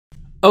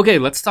Okay,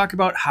 let's talk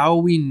about how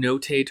we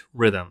notate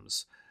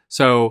rhythms.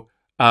 So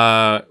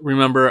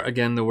remember,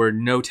 again, the word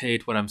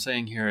notate, what I'm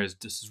saying here is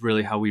this is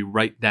really how we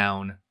write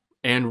down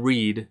and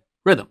read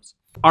rhythms.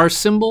 Our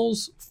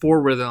symbols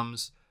for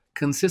rhythms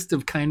consist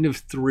of kind of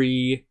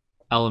three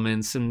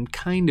elements and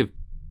kind of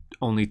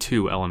only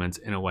two elements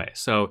in a way.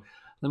 So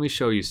let me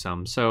show you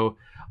some. So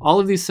all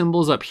of these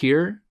symbols up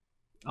here,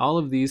 all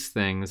of these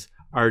things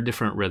are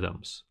different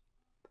rhythms.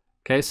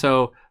 Okay,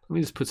 so let me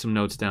just put some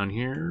notes down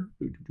here.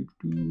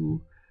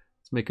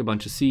 Let's make a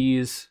bunch of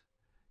C's.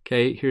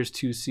 Okay, here's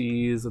two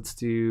C's. Let's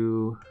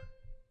do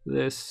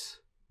this.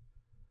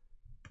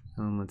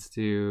 And let's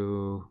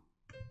do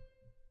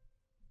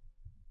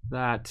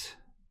that.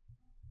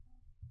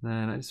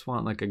 Then I just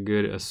want like a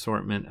good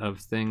assortment of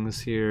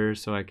things here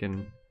so I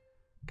can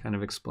kind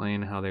of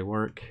explain how they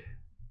work.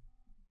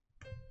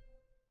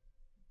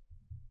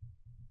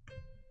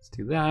 Let's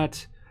do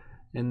that.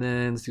 And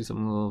then let's do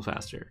something a little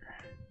faster.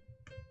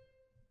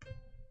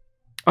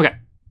 Okay,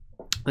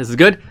 this is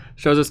good.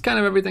 Shows us kind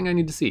of everything I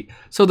need to see.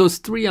 So those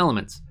three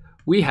elements,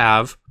 we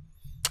have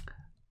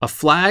a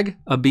flag,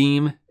 a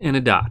beam, and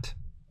a dot.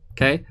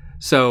 Okay,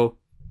 so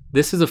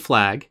this is a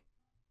flag.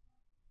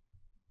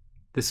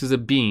 This is a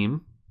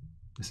beam.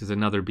 This is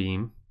another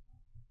beam.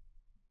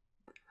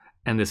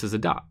 And this is a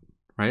dot,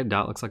 right? A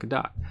dot looks like a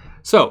dot.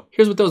 So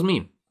here's what those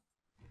mean.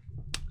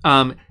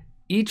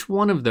 Each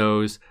one of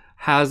those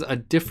has a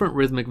different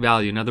rhythmic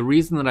value. Now, the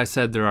reason that I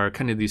said there are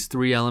kind of these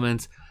three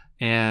elements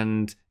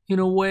and in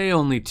a way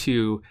only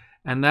two,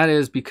 and that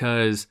is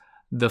because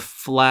the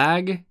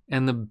flag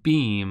and the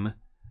beam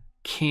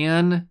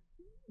can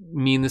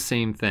mean the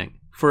same thing.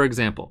 For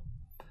example,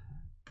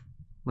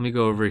 let me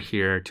go over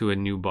here to a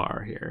new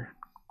bar here.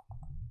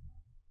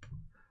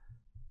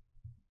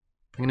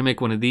 I'm going to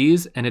make one of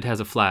these and it has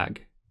a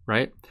flag,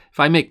 right? If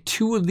I make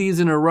two of these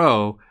in a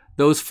row,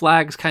 those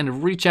flags kind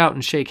of reach out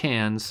and shake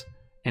hands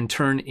and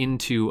turn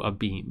into a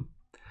beam.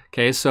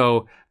 Okay,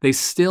 so they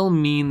still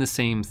mean the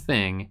same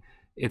thing.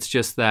 It's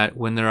just that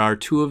when there are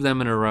two of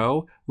them in a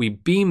row, we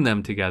beam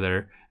them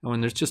together. And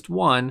when there's just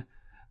one,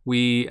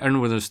 when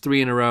there's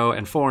three in a row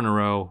and four in a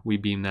row, we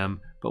beam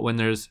them. But when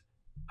there's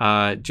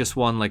just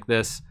one like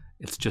this,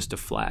 it's just a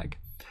flag.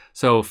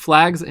 So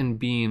flags and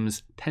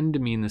beams tend to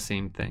mean the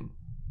same thing.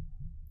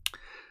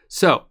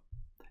 So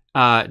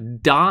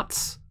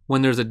dots,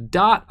 when there's a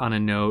dot on a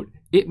note,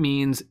 it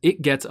means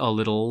it gets a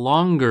little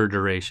longer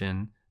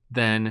duration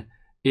than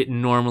it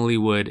normally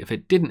would if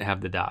it didn't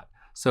have the dot.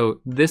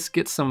 So this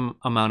gets some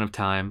amount of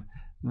time.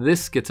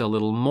 This gets a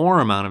little more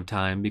amount of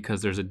time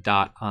because there's a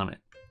dot on it.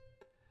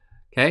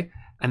 Okay,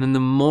 and then the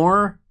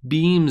more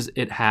beams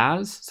it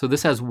has, so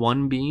this has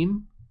one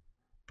beam,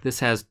 this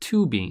has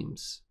two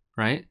beams,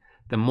 right?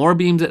 The more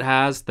beams it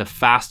has, the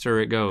faster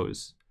it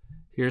goes.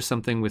 Here's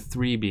something with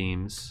three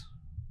beams.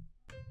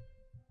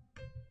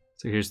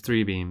 So here's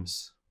three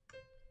beams,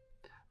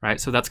 right?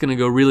 So that's gonna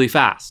go really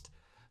fast.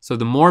 So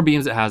the more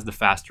beams it has, the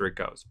faster it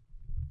goes.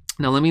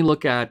 Now let me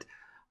look at,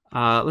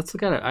 let's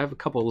look at it. I have a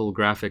couple of little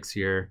graphics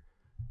here.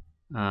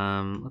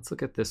 Let's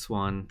look at this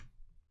one.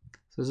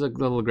 So this is a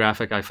little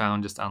graphic I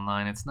found just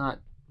online. It's not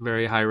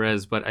very high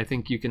res, but I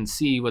think you can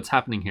see what's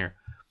happening here.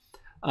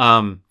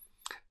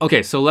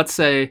 Okay, so let's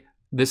say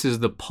this is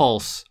the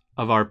pulse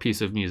of our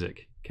piece of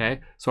music,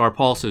 okay? So our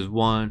pulse is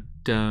 1,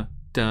 da,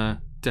 da,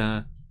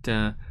 da,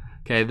 da.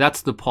 Okay,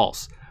 that's the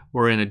pulse.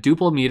 We're in a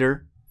duple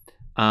meter.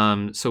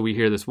 So we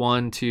hear this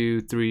 1,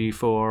 2, 3,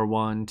 4,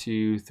 1,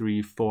 2,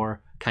 3,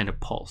 4 kind of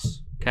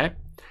pulse, okay?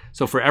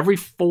 So for every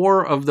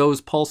 4 of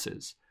those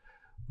pulses,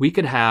 we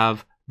could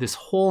have this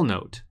whole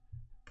note.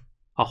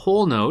 A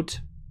whole note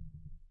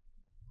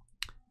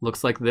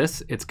looks like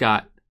this. It's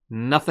got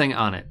nothing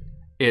on it.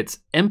 It's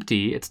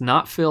empty. It's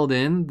not filled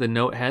in, the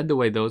note head, the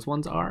way those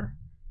ones are.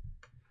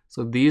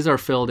 So these are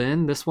filled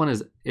in. This one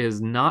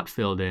is not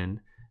filled in,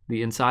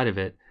 the inside of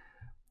it.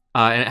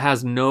 And it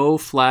has no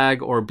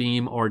flag or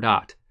beam or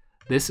dot.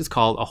 This is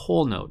called a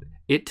whole note.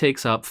 It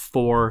takes up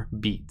 4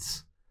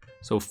 beats.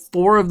 So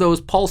 4 of those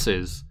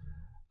pulses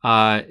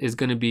is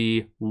going to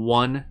be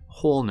one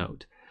whole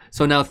note.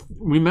 So now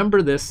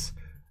remember this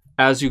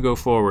as you go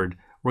forward.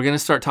 We're going to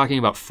start talking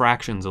about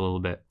fractions a little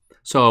bit.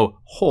 So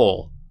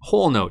whole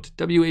note,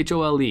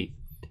 W-H-O-L-E.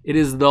 It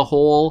is the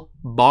whole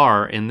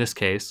bar in this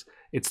case.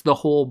 It's the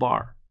whole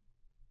bar.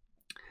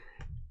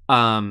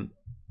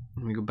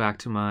 Let me go back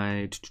to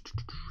my,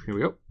 here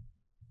we go.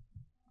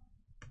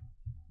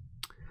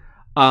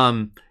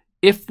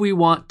 If we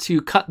want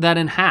to cut that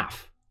in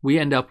half, we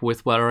end up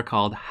with what are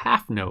called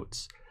half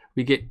notes.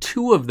 We get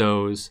 2 of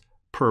those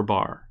per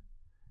bar.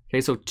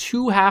 Okay, so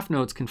 2 half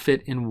notes can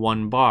fit in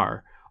 1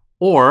 bar.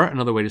 Or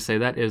another way to say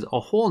that is a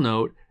whole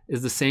note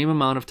is the same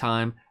amount of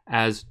time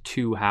as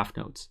 2 half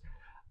notes.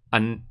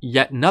 And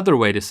yet another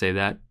way to say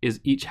that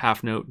is each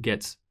half note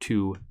gets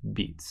 2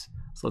 beats.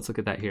 So let's look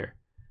at that here.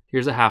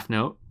 Here's a half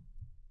note.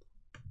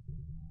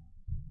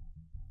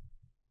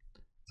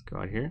 Let's go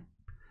out here.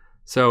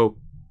 So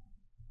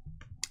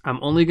I'm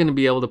only going to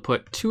be able to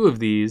put 2 of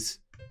these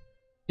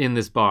in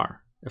this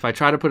bar. If I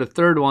try to put a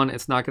third one,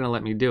 it's not going to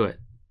let me do it.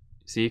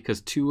 See,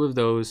 because 2 of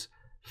those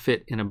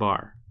fit in a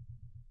bar,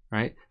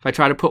 right? If I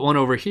try to put one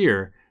over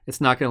here,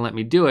 it's not going to let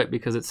me do it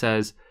because it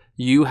says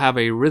you have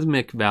a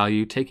rhythmic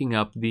value taking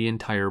up the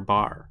entire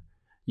bar.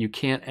 You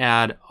can't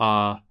add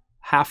a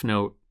half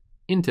note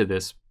into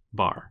this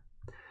bar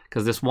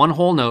because this one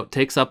whole note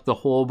takes up the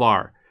whole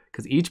bar,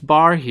 because each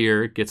bar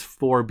here gets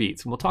 4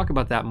 beats. And we'll talk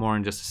about that more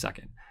in just a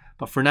second.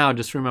 But for now,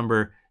 just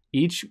remember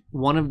each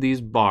one of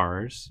these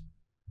bars,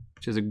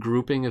 which is a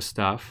grouping of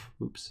stuff,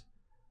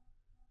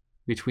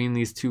 between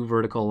these 2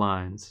 vertical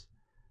lines.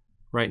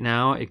 Right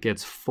now, it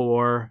gets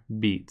 4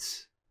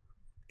 beats,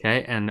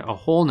 okay? And a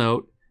whole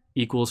note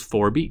equals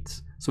 4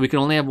 beats. So we can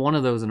only have one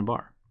of those in a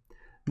bar.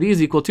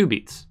 These equal 2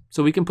 beats,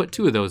 so we can put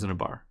 2 of those in a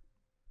bar.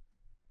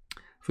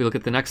 If we look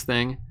at the next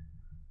thing,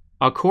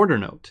 a quarter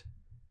note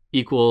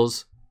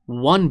equals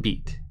 1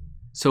 beat.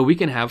 So we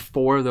can have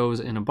 4 of those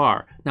in a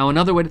bar. Now,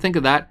 another way to think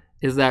of that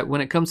is that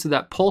when it comes to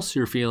that pulse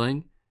you're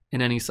feeling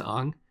in any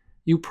song,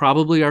 you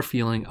probably are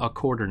feeling a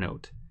quarter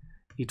note.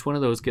 Each one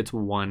of those gets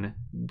 1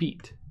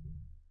 beat.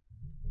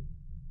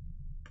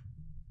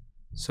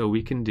 So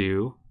we can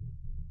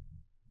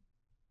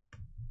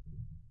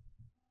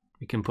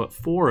put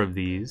 4 of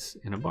these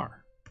in a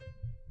bar.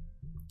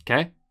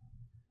 Okay?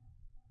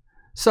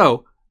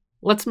 So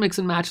let's mix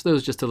and match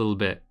those just a little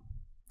bit,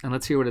 and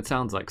let's hear what it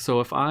sounds like.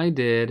 So if I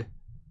did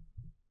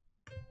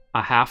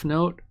a half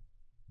note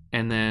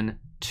and then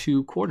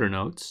 2 quarter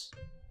notes,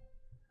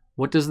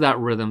 what does that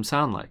rhythm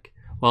sound like?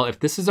 Well, if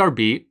this is our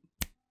beat,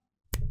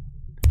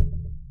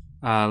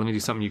 let me do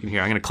something you can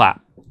hear. I'm going to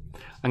clap.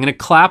 I'm going to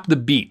clap the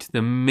beat,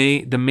 the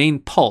main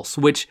pulse,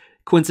 which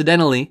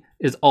coincidentally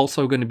is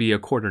also going to be a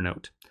quarter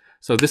note.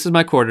 So this is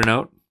my quarter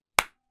note,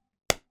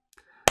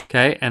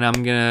 okay? And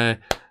I'm going to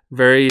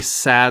very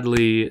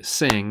sadly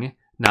sing,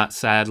 not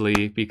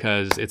sadly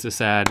because it's a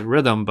sad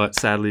rhythm, but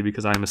sadly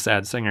because I'm a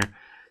sad singer,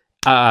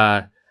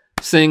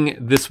 sing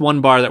this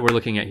one bar that we're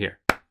looking at here.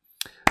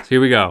 So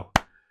here we go.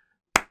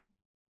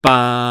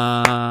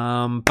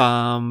 Bum,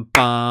 bum,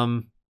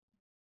 bum.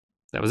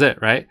 That was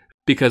it, right?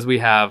 Because we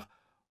have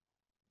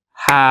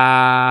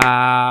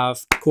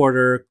half,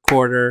 quarter,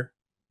 quarter,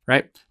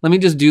 right? Let me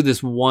just do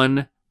this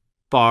one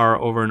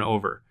bar over and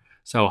over.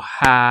 So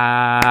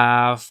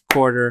half,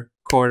 quarter,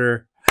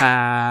 quarter,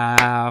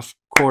 half,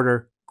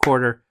 quarter,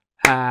 quarter,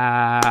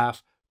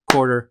 half,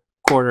 quarter,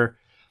 quarter.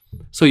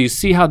 So you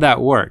see how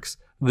that works.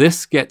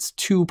 This gets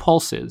 2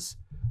 pulses,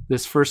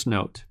 this first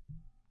note,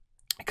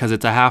 because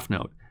it's a half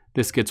note.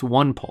 This gets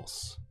 1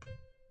 pulse,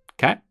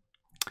 okay?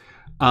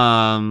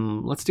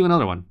 Let's do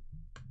another one.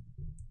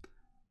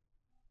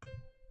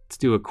 Let's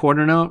do a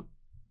quarter note,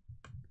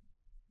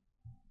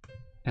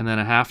 and then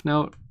a half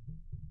note,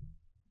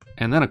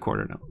 and then a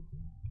quarter note.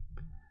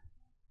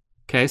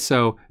 Okay,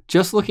 so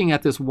just looking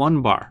at this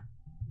one bar.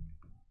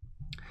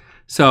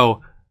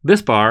 So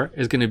this bar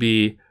is going to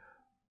be,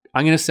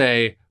 I'm going to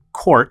say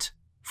quart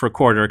for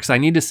quarter, because I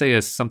need to say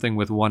something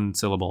with 1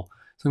 syllable.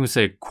 So I'm going to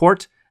say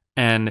quart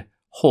and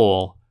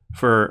whole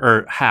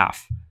for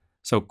half.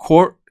 So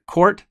quart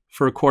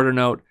for a quarter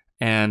note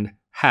and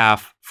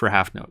half for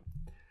half note.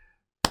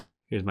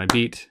 Here's my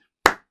beat.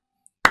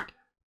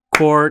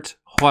 Quart,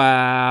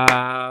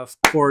 half,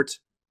 quart.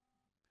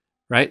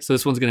 Right? So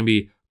this one's going to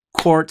be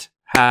quart,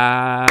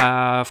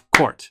 half,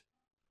 quart.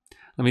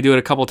 Let me do it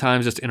a couple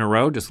times just in a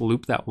row. Just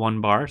loop that one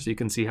bar so you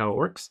can see how it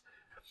works.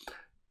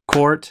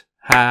 Quart,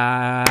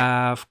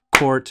 half,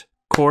 quart,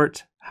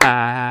 quart,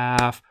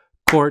 half,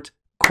 quart,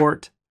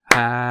 quart,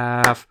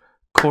 half,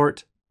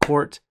 quart,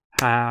 quart,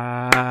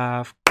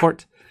 half,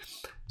 quart.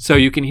 So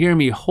you can hear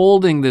me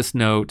holding this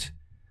note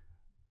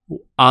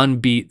on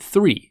beat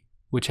 3,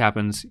 which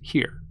happens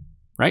here,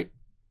 right?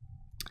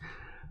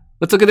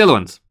 Let's look at the other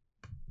ones.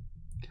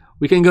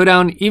 We can go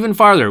down even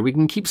farther. We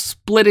can keep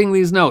splitting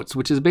these notes,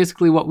 which is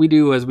basically what we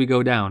do as we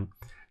go down.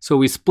 So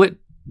we took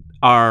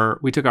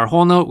our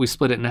whole note, we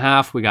split it in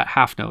half, we got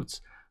half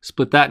notes.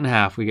 Split that in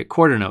half, we get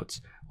quarter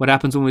notes. What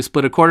happens when we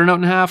split a quarter note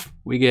in half?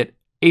 We get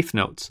eighth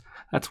notes.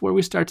 That's where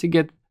we start to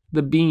get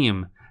the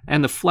beam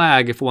and the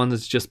flag if one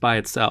is just by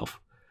itself.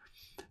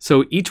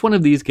 So each one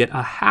of these get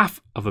a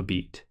half of a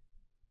beat,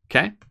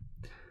 okay?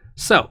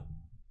 So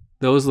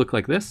those look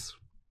like this.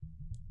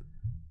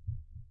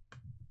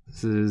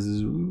 This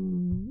is,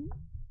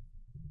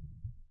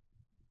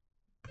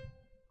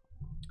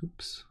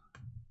 oops.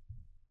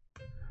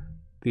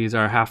 These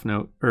are half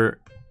note,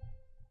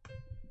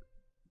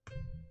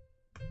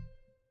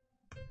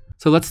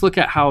 so let's look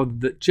at how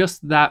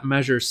just that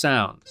measure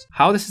sounds.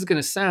 How this is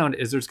going to sound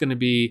is there's going to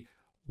be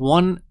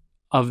one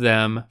of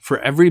them for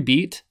every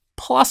beat,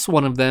 plus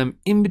one of them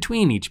in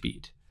between each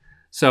beat.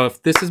 So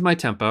if this is my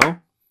tempo,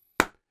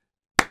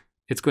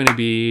 it's going to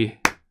be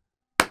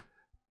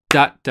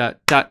dot dot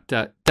dot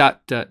dot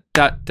dot dot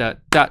dot dot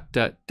dot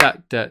dot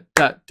dot dot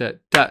dot dot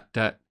dot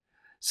dot.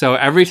 So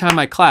every time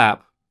I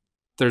clap,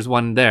 there's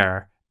one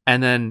there,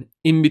 and then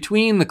in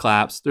between the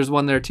claps, there's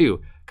one there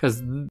too,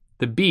 because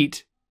the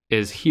beat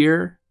is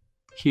here,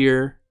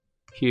 here,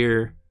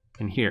 here,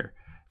 and here.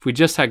 If we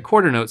just had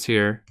quarter notes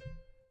here,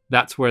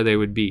 that's where they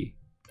would be.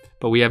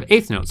 But we have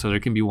eighth notes, so there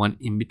can be one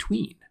in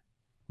between,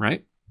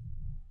 right?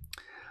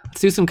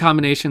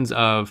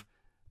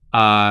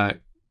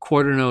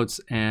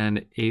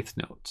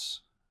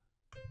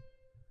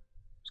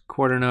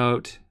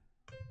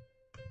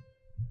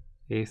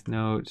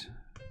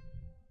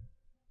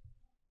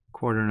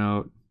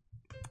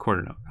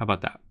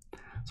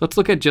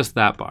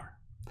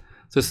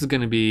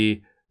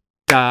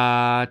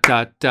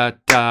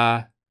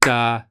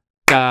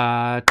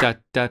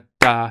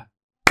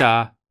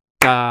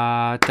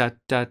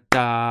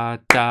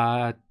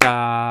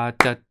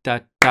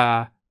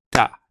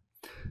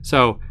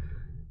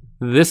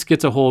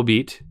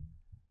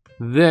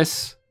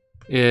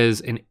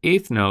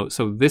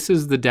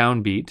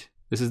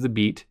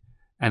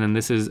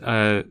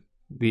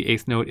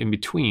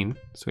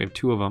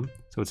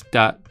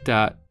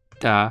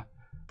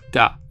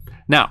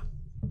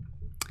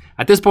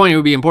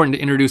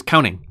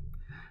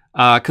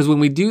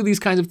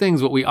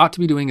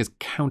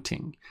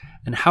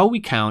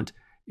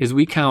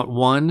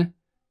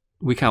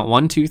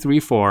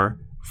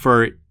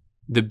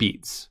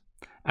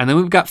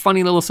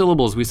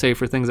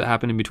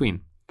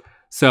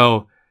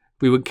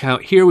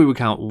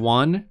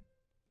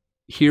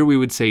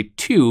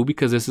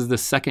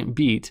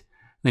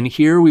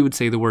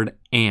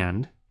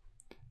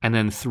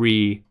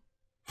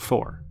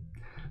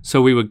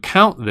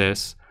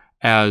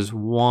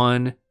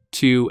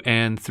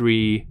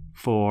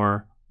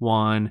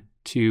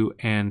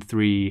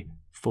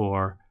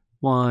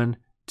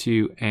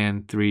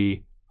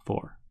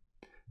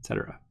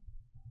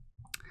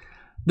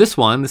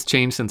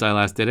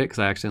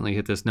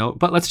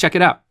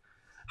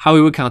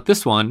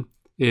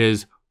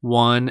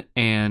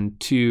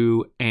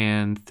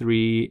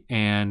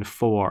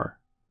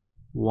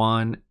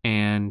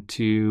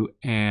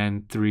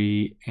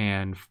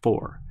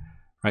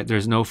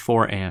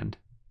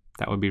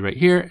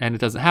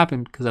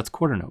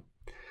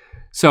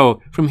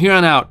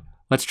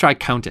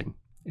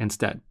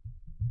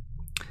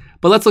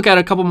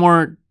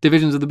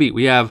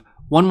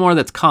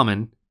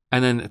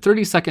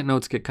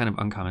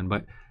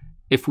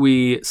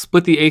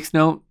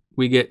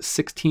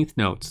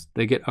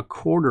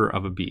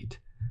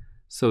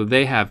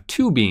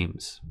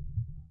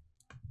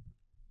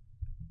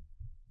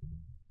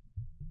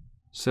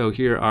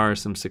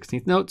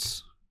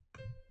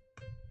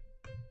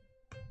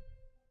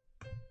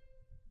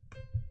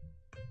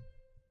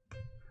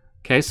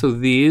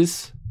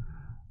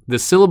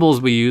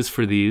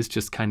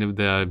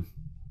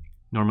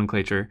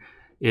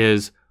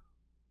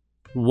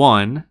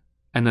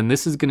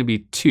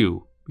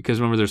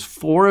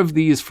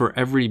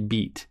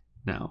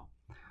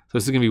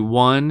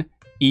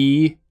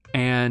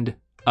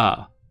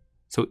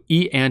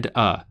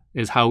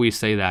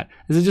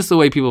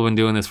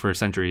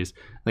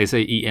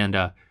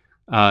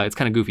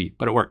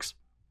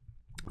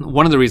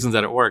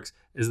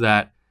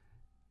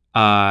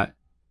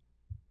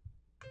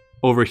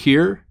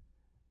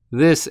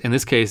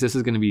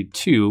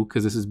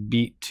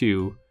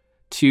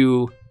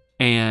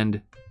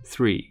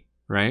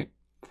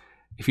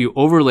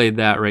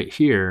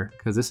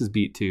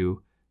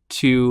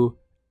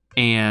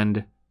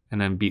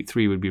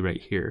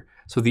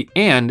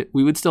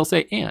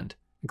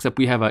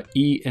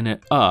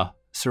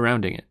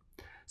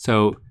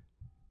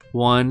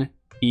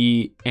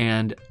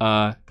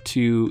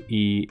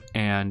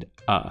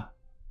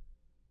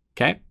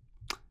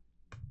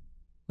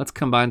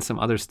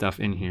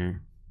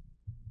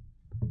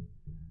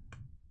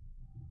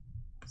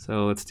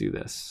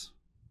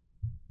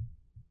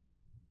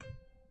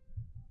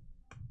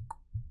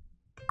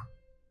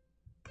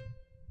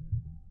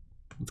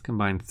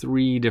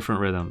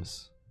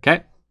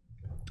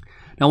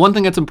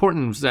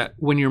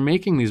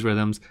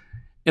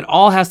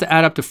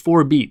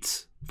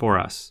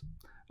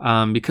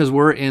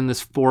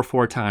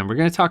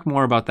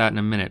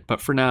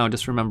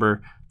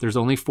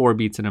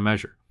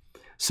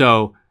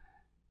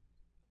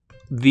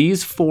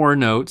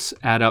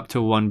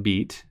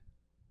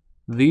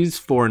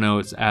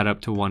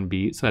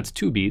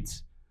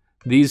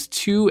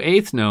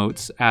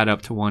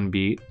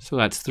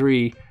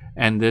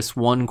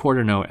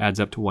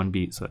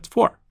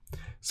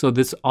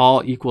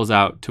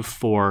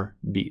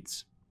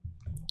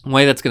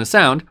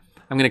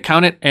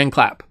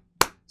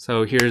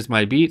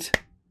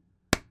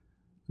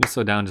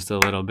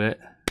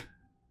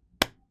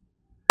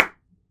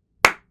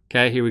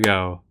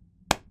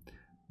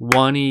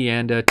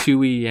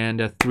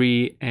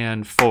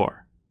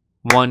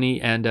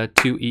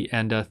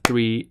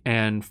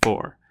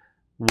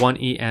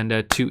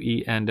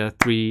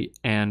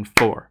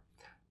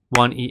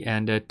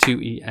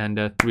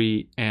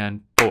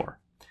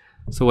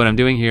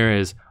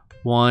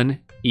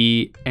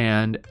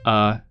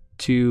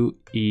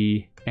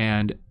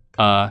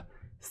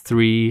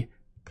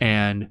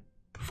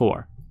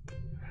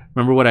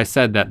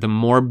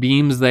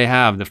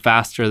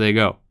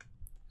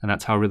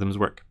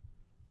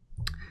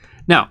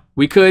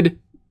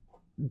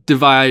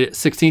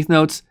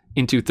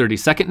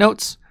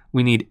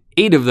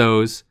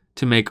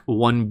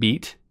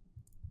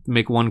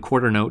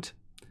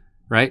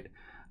 right?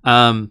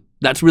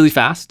 That's really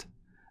fast.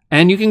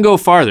 And you can go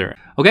farther,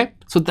 okay?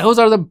 So those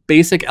are the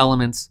basic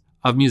elements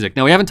of music.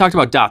 Now we haven't talked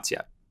about dots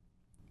yet.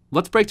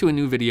 Let's break to a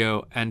new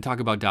video and talk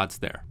about dots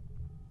there.